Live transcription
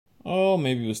Oh,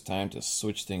 maybe it was time to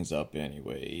switch things up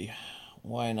anyway.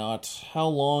 Why not? How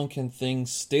long can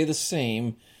things stay the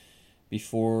same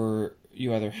before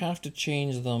you either have to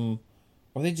change them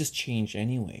or they just change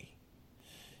anyway?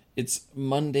 It's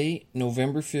Monday,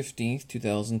 November 15th,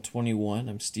 2021.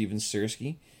 I'm Steven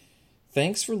Sersky.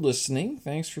 Thanks for listening.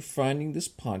 Thanks for finding this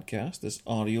podcast, this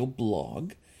audio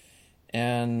blog.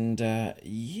 And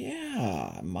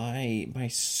my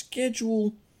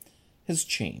schedule has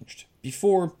changed.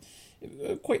 Before,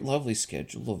 a quite lovely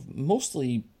schedule of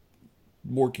mostly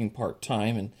working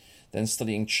part-time and then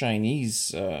studying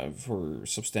Chinese for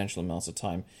substantial amounts of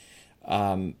time.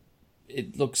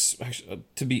 It looks,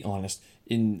 to be honest,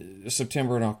 in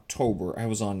September and October, I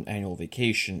was on annual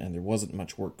vacation and there wasn't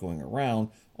much work going around,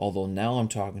 although now I'm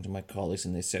talking to my colleagues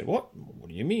and they said, What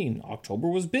do you mean? October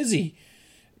was busy.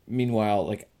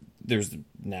 Meanwhile, there's the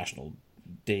National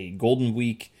Day Golden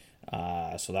Week,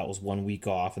 so that was 1 week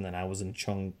off, and then I was in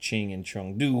Chongqing and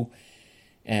Chengdu,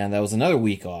 and that was another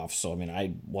week off, so,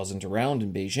 I wasn't around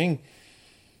in Beijing.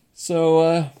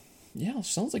 So,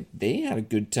 sounds like they had a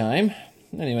good time.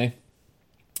 Anyway,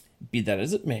 be that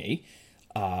as it may,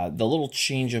 the little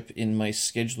change up in my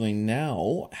scheduling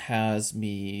now has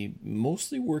me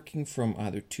mostly working from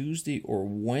either Tuesday or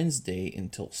Wednesday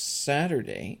until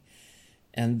Saturday.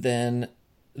 And then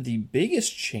the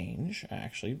biggest change,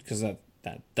 actually, because that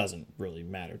doesn't really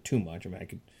matter too much.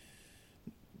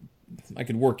 I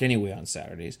could work anyway on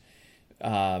Saturdays.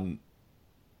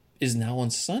 Is now on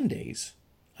Sundays.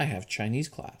 I have Chinese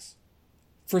class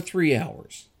for 3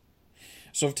 hours.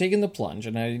 So I've taken the plunge,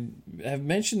 and I have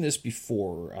mentioned this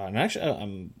before. And actually,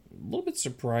 I'm a little bit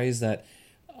surprised that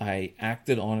I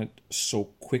acted on it so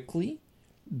quickly.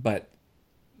 But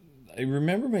I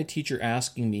remember my teacher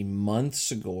asking me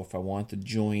months ago if I wanted to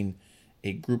join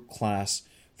a group class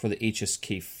for the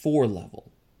HSK4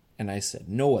 level. And I said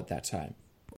no at that time.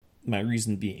 My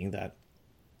reason being that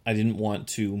I didn't want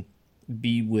to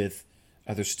be with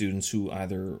other students who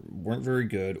either weren't very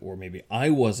good or maybe I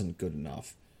wasn't good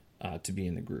enough to be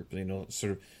in the group.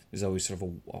 There's always sort of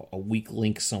a weak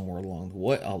link somewhere along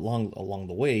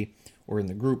the way or in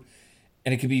the group.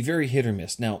 And it can be very hit or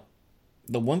miss. Now,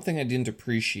 the one thing I didn't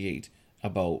appreciate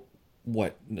about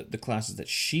what the classes that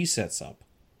she sets up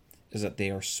is that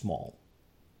they are small.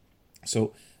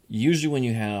 So usually when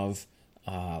you have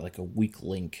a weak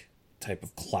link type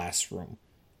of classroom,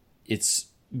 it's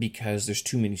because there's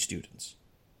too many students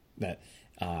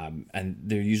and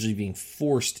they're usually being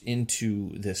forced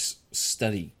into this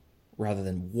study rather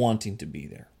than wanting to be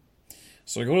there.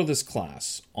 So I go to this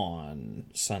class on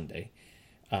Sunday,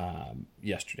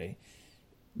 yesterday.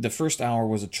 The first hour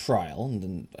was a trial, and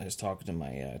then I was talking to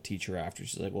my teacher after.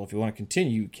 She's like, well, if you want to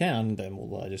continue, you can, then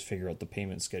we'll just figure out the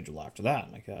payment schedule after that.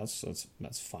 I'm like,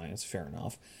 that's fine, it's fair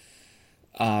enough.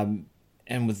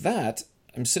 And with that,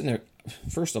 I'm sitting there.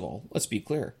 First of all, let's be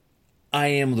clear. I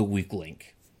am the weak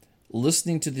link.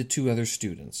 Listening to the two other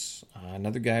students,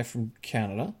 another guy from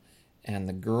Canada, and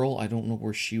the girl, I don't know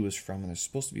where she was from, and there's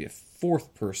supposed to be a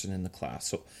fourth person in the class.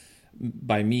 So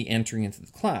by me entering into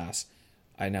the class,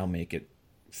 I now make it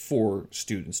 4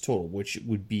 students total, which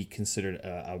would be considered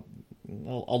a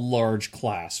large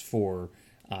class for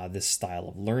this style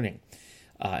of learning.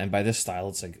 And by this style,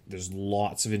 it's like there's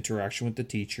lots of interaction with the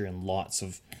teacher and lots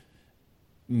of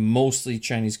mostly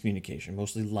Chinese communication,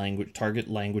 mostly target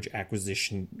language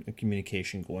acquisition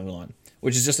communication going on,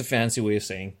 which is just a fancy way of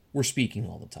saying we're speaking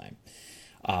all the time.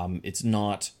 It's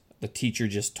not the teacher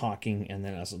just talking and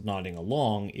then us nodding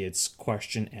along. It's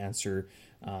question, answer,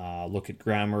 look at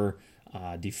grammar,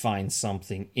 define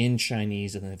something in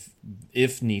Chinese, and then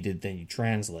if needed, then you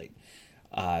translate.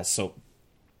 So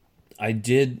I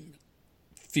did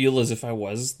feel as if I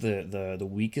was the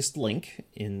weakest link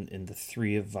in the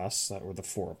 3 of us, or the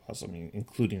 4 of us,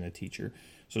 including the teacher.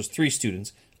 So it's 3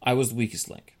 students. I was the weakest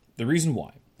link. The reason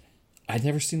why, I'd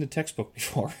never seen the textbook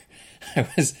before. I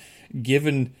was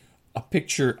given a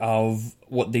picture of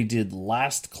what they did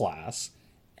last class,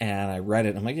 and I read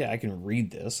it. I'm like, yeah, I can read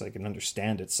this. I can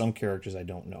understand it. Some characters I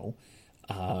don't know.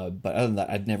 But other than that,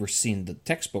 I'd never seen the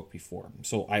textbook before.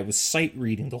 So I was sight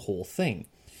reading the whole thing,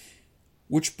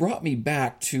 which brought me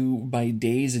back to my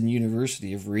days in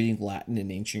university of reading Latin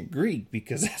and ancient Greek,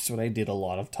 because that's what I did a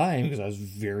lot of time, because I was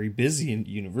very busy in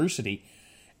university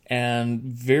and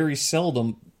very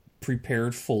seldom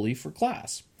prepared fully for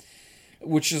class.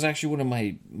 Which is actually one of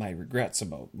my regrets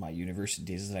about my university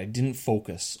days, is that I didn't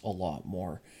focus a lot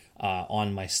more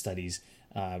on my studies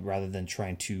rather than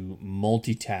trying to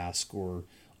multitask or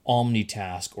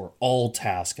omnitask or all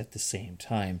task at the same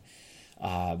time.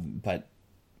 But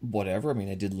whatever,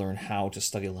 I did learn how to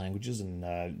study languages, and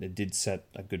it did set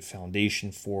a good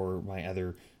foundation for my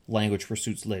other language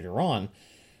pursuits later on.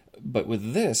 But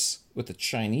with the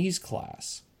Chinese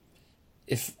class,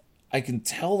 if I can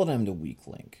tell that I'm the weak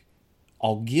link,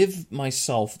 I'll give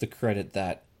myself the credit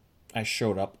that I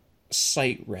showed up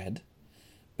sight read.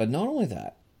 But not only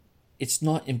that, it's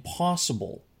not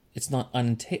impossible, it's not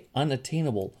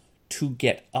unattainable to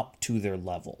get up to their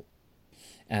level.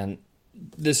 And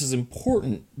this is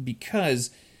important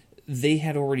because they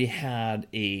had already had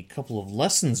a couple of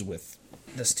lessons with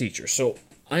this teacher. So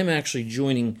I'm actually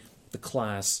joining the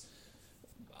class.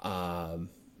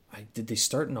 Did they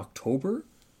start in October?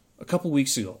 A couple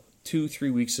weeks ago,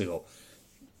 2-3 weeks ago,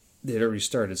 they had already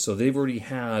started. So they've already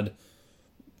had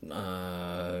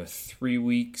 3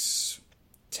 weeks,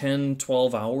 10,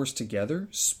 12 hours together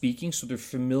speaking. So they're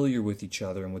familiar with each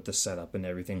other and with the setup and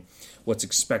everything, what's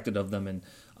expected of them, and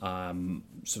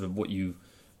sort of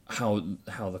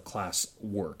how the class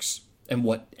works and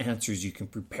what answers you can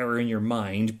prepare in your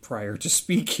mind prior to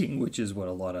speaking, which is what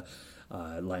a lot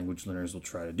of language learners will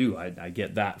try to do. I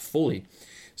get that fully.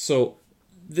 So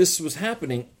this was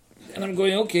happening, and I'm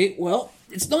going, okay, well,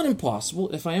 it's not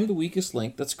impossible. If I am the weakest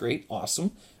link, that's great,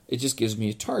 awesome. It just gives me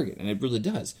a target, and it really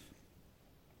does.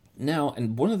 Now,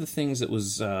 and one of the things that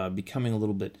was becoming a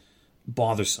little bit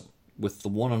bothersome with the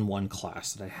one-on-one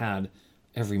class that I had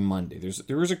every Monday,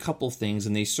 there was a couple things,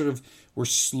 and they sort of were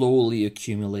slowly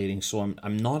accumulating. So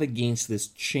I'm not against this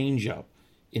change up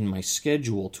in my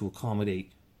schedule to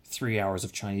accommodate 3 hours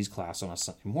of Chinese class on a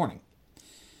Sunday morning.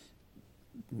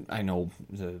 I know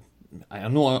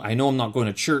I'm not going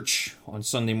to church on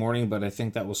Sunday morning, but I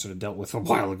think that was sort of dealt with a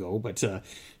while ago. But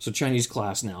so Chinese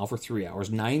class now for 3 hours,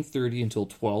 9:30 until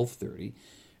 12:30.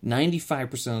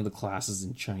 95% of the class is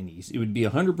in Chinese. It would be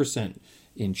 100%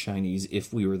 in Chinese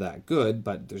if we were that good,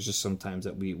 but there's just sometimes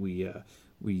that we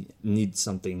need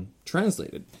something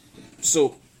translated.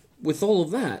 So with all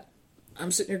of that,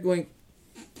 I'm sitting here going,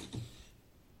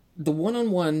 the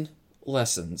one-on-one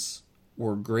lessons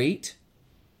were great,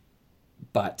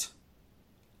 but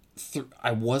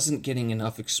I wasn't getting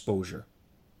enough exposure.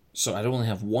 So I'd only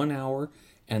have 1 hour,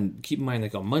 and keep in mind,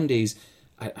 like on Mondays,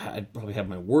 I'd probably have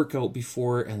my workout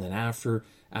before, and then after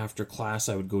class,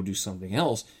 I would go do something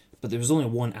else. But there was only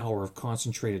 1 hour of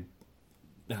concentrated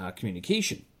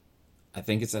communication. I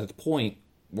think it's at the point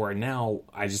where now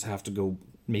I just have to go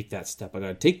make that step. I got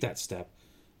to take that step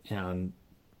and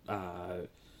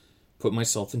put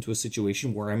myself into a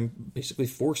situation where I'm basically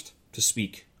forced to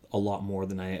speak a lot more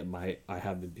than I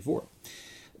have been before.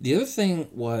 The other thing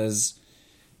was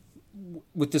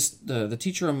with this the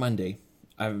teacher on Monday.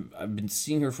 I've been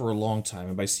seeing her for a long time,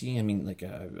 and by seeing I mean like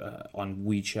on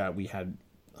WeChat we had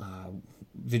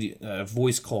video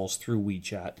voice calls through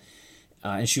WeChat,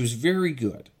 and she was very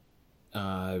good.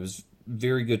 It was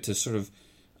very good to sort of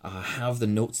have the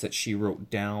notes that she wrote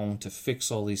down to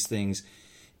fix all these things,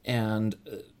 and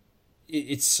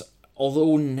it's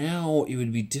although now it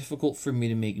would be difficult for me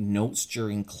to make notes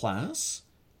during class,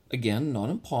 again, not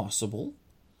impossible,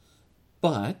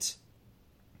 but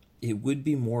it would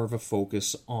be more of a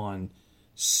focus on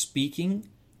speaking,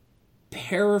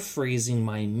 paraphrasing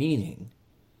my meaning,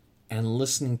 and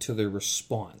listening to their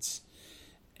response.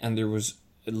 And there was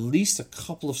at least a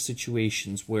couple of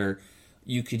situations where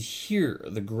you could hear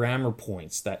the grammar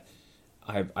points that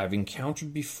I've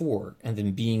encountered before and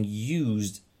then being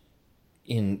used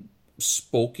in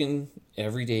spoken,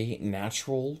 everyday,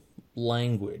 natural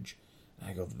language. And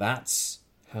I go, that's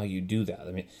how you do that.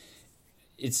 I mean,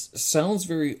 it sounds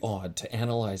very odd to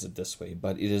analyze it this way,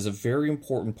 but it is a very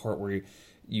important part where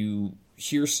you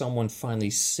hear someone finally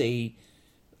say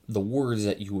the words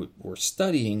that you were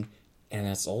studying, and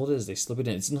that's all it is. They slip it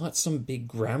in. It's not some big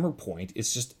grammar point.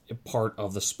 It's just a part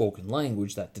of the spoken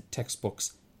language that the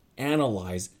textbooks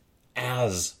analyze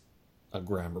as a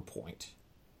grammar point.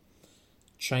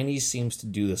 Chinese seems to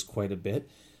do this quite a bit.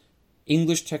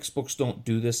 English textbooks don't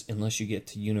do this unless you get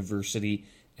to university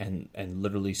and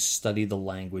literally study the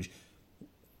language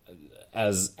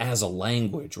as a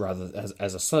language rather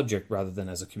as a subject rather than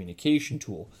as a communication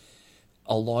tool.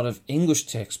 A lot of English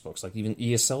textbooks, like even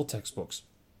ESL textbooks,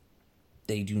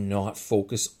 they do not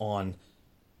focus on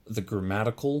the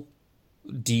grammatical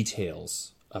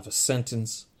details of a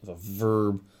sentence, of a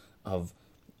verb, of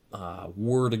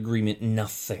word agreement,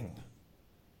 nothing.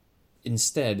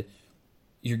 Instead,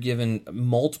 you're given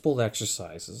multiple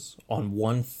exercises on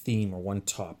one theme or one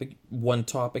topic,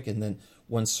 and then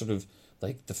one sort of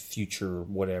like the future,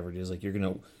 whatever it is. Like you're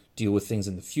going to deal with things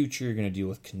in the future, you're going to deal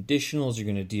with conditionals, you're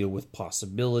going to deal with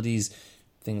possibilities,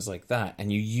 things like that.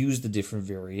 And you use the different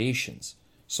variations.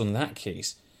 So in that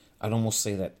case, I'd almost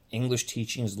say that English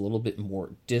teaching is a little bit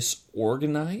more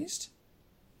disorganized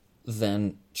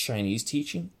than Chinese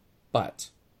teaching, but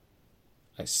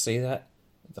I say that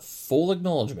with the full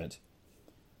acknowledgement.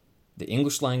 The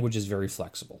English language is very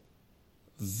flexible.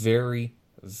 Very,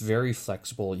 very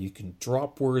flexible. You can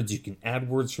drop words, you can add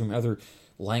words from other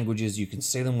languages, you can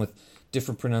say them with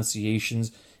different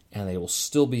pronunciations, and they will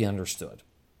still be understood.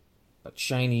 But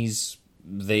Chinese,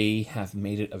 they have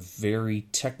made it a very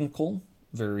technical,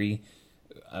 very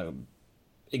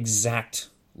exact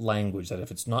language that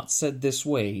if it's not said this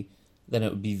way, then it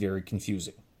would be very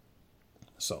confusing.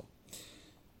 So,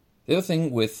 the other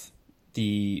thing with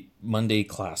the Monday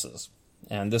classes,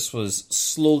 and this was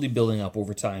slowly building up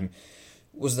over time,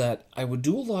 was that I would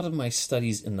do a lot of my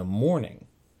studies in the morning.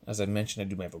 As I mentioned, I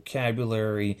do my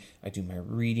vocabulary, I do my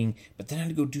reading, but then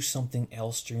I'd go do something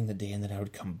else during the day, and then I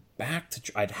would come back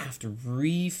to, I'd have to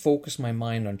refocus my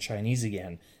mind on Chinese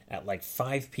again at like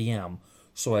 5 p.m.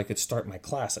 so I could start my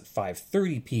class at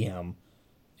 5:30 p.m.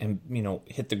 and,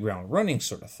 hit the ground running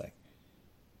sort of thing.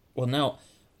 Well, now,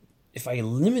 if I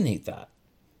eliminate that,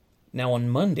 now on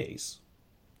Mondays,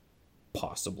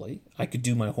 possibly, I could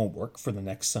do my homework for the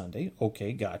next Sunday.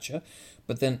 Okay, gotcha.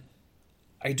 But then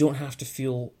I don't have to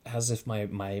feel as if my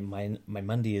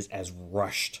Monday is as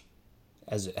rushed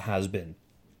as it has been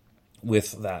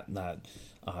with that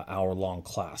hour-long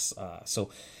class. So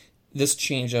this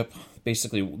change up,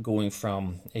 basically going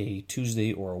from a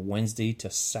Tuesday or a Wednesday to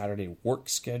Saturday work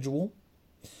schedule,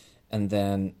 and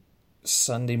then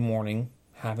Sunday morning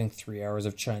having 3 hours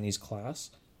of Chinese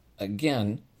class,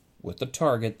 again, with the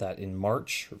target that in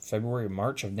March or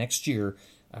March of next year,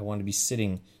 I want to be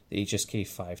sitting the HSK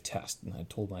 5 test. And I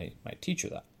told my teacher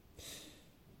that.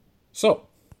 So,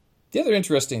 the other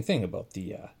interesting thing about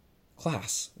the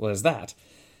class was that,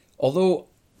 although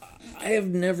I have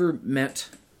never met,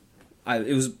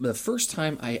 it was the first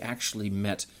time I actually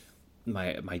met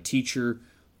my teacher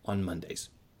on Mondays.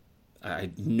 I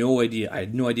had no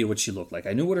idea what she looked like.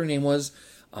 I knew what her name was.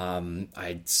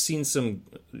 I'd seen some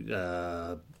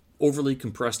overly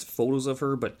compressed photos of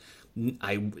her, but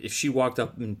if she walked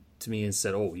up to me and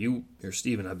said, "Oh, you're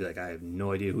Stephen," I'd be like, "I have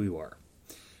no idea who you are."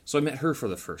 So I met her for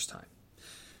the first time.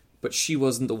 But she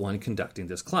wasn't the one conducting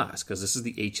this class, because this is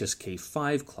the HSK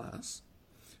 5 class.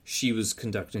 She was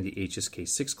conducting the HSK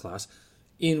 6 class,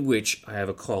 in which I have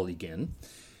a colleague in.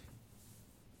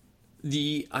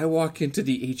 I walk into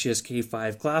the HSK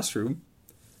 5 classroom,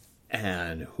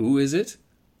 and who is it?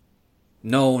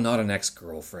 No, not an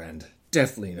ex-girlfriend.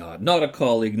 Definitely not. Not a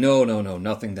colleague. No,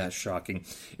 nothing that shocking.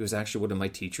 It was actually one of my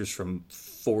teachers from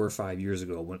 4 or 5 years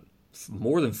ago,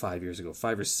 more than 5 years ago,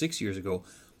 5 or 6 years ago,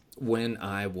 when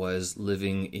I was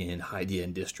living in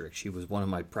Haidian District. She was one of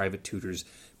my private tutors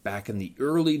back in the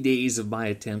early days of my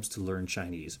attempts to learn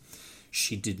Chinese.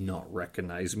 She did not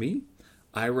recognize me.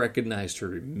 I recognized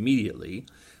her immediately.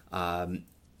 I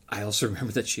also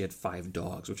remember that she had 5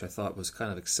 dogs, which I thought was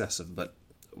kind of excessive, but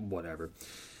whatever.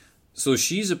 So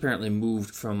she's apparently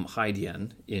moved from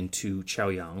Haidian into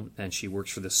Chaoyang, and she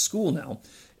works for this school now.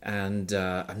 And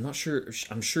I'm not sure.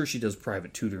 I'm sure she does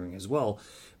private tutoring as well.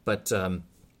 But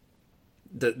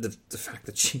the fact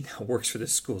that she now works for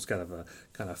this school is kind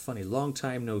of funny. Long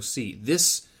time no see.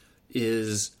 This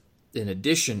is, in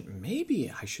addition, maybe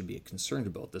I should be concerned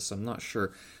about this. I'm not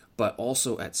sure. But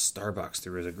also at Starbucks,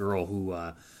 there was a girl who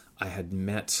I had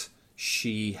met.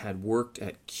 She had worked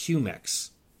at QMEX.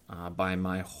 By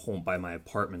my home, by my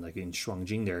apartment, like in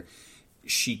Shuangjing there.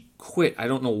 She quit. I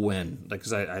don't know when,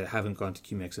 because I haven't gone to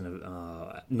QMEX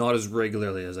not as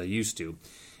regularly as I used to.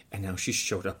 And now she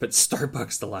showed up at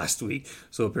Starbucks the last week.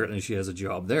 So apparently she has a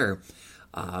job there.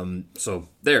 So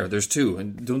there's 2.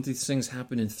 And don't these things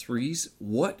happen in 3s?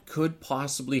 What could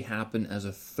possibly happen as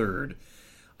a 3rd?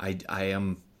 I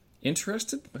am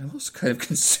interested, but I'm also kind of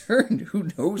concerned. Who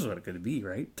knows what it could be,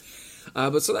 right?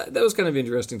 But so that was kind of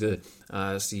interesting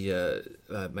to see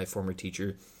my former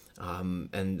teacher,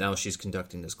 and now she's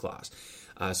conducting this class.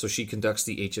 So she conducts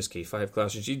the HSK 5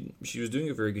 class, and she was doing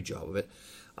a very good job of it.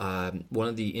 One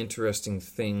of the interesting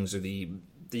things, or the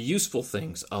useful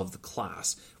things of the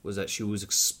class, was that she was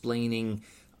explaining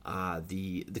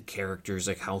the characters,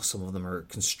 like how some of them are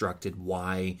constructed,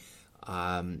 why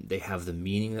they have the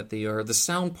meaning that they are, the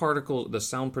sound particle, the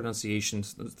sound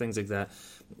pronunciations, things like that.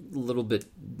 A little bit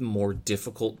more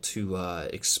difficult to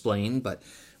explain, but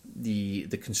the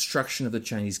construction of the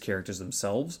Chinese characters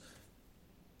themselves,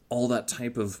 all that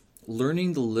type of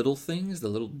learning the little things, the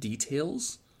little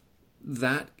details,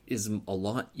 that is a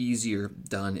lot easier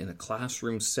done in a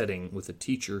classroom setting with a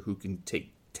teacher who can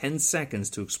take 10 seconds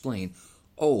to explain,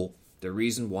 oh, the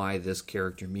reason why this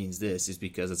character means this is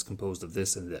because it's composed of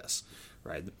this and this,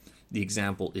 right? The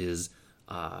example is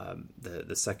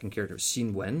the second character,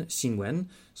 Xin Wen,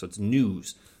 so it's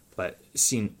news, but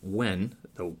Xin Wen,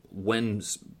 the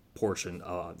Wen's portion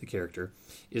of the character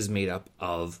is made up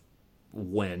of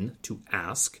when, to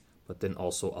ask, but then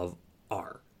also of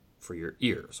R for your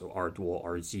ear. So R dual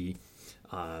RZ.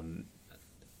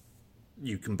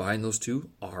 You combine those two,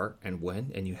 R and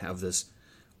when, and you have this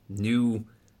new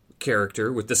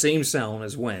character with the same sound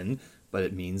as when, but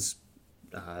it means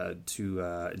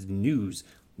news.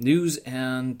 News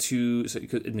and to, so,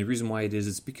 and the reason why it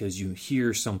is because you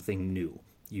hear something new.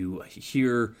 You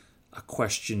hear a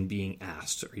question being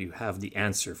asked, or you have the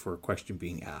answer for a question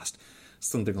being asked.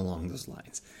 Something along those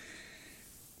lines.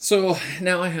 So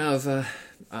now I have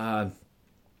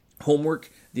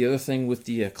homework. The other thing with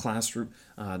the classroom,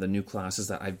 the new class, is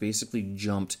that I basically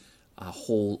jumped a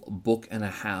whole book and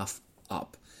a half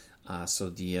up. So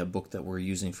the book that we're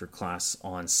using for class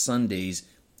on Sundays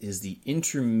is the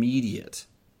intermediate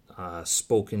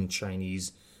spoken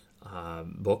Chinese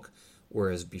book,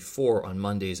 whereas before on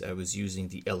Mondays I was using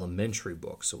the elementary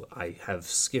book. So I have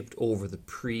skipped over the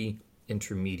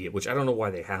pre-intermediate, which I don't know why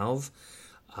they have,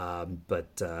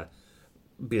 but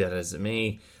be that as it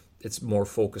may, it's more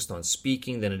focused on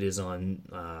speaking than it is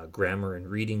on grammar and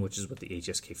reading, which is what the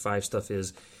HSK5 stuff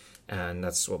is. And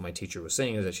that's what my teacher was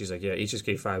saying, is that she's like, yeah,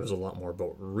 HSK5 is a lot more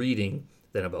about reading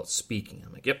than about speaking.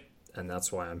 I'm like, yep. And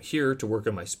that's why I'm here, to work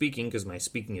on my speaking, because my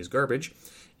speaking is garbage.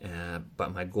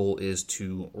 But my goal is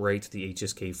to write the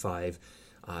HSK5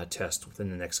 test within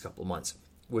the next couple of months,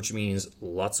 which means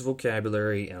lots of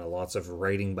vocabulary and lots of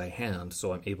writing by hand,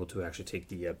 so I'm able to actually take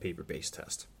the paper-based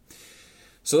test.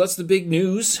 So that's the big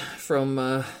news from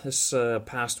this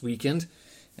past weekend,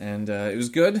 and it was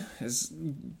good. It's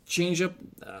change up,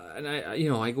 and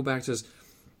I go back to this.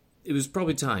 It was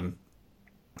probably time.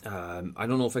 I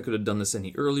don't know if I could have done this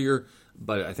any earlier,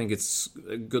 but I think it's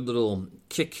a good little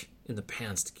kick in the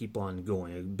pants to keep on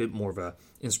going. A bit more of a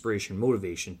inspiration,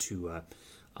 motivation to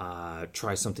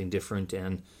try something different,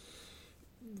 and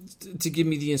to give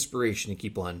me the inspiration to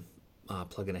keep on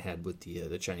plugging ahead with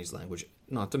the Chinese language.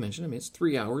 Not to mention, it's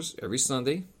 3 hours every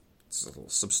Sunday. It's a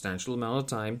substantial amount of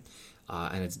time,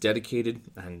 and it's dedicated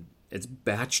and it's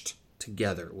batched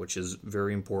together, which is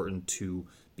very important to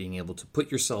being able to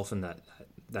put yourself in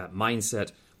that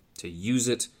mindset, to use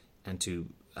it and to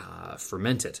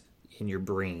ferment it in your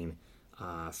brain,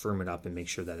 firm it up, and make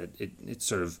sure that it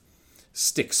sort of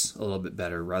sticks a little bit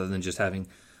better, rather than just having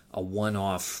a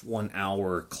one-off 1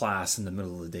 hour class in the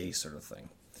middle of the day sort of thing.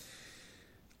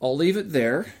 I'll leave it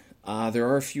there. There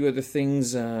are a few other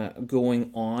things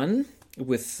going on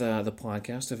with the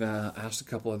podcast. I've asked a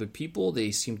couple other people.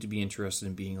 They seem to be interested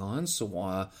in being on.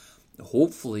 So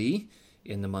hopefully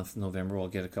in the month of November, I'll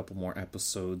get a couple more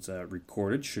episodes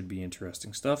recorded. Should be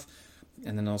interesting stuff.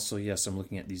 And then also, yes, I'm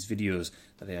looking at these videos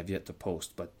that I have yet to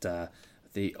post. But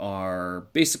they are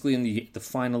basically in the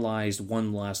finalized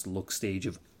one last look stage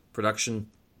of production.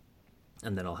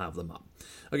 And then I'll have them up.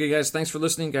 Okay, guys, thanks for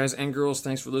listening. Guys and girls,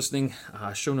 thanks for listening.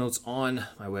 Show notes on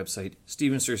my website,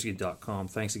 stevensersky.com.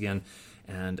 Thanks again,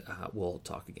 and we'll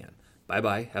talk again.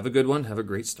 Bye-bye. Have a good one. Have a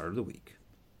great start of the week.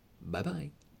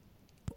 Bye-bye.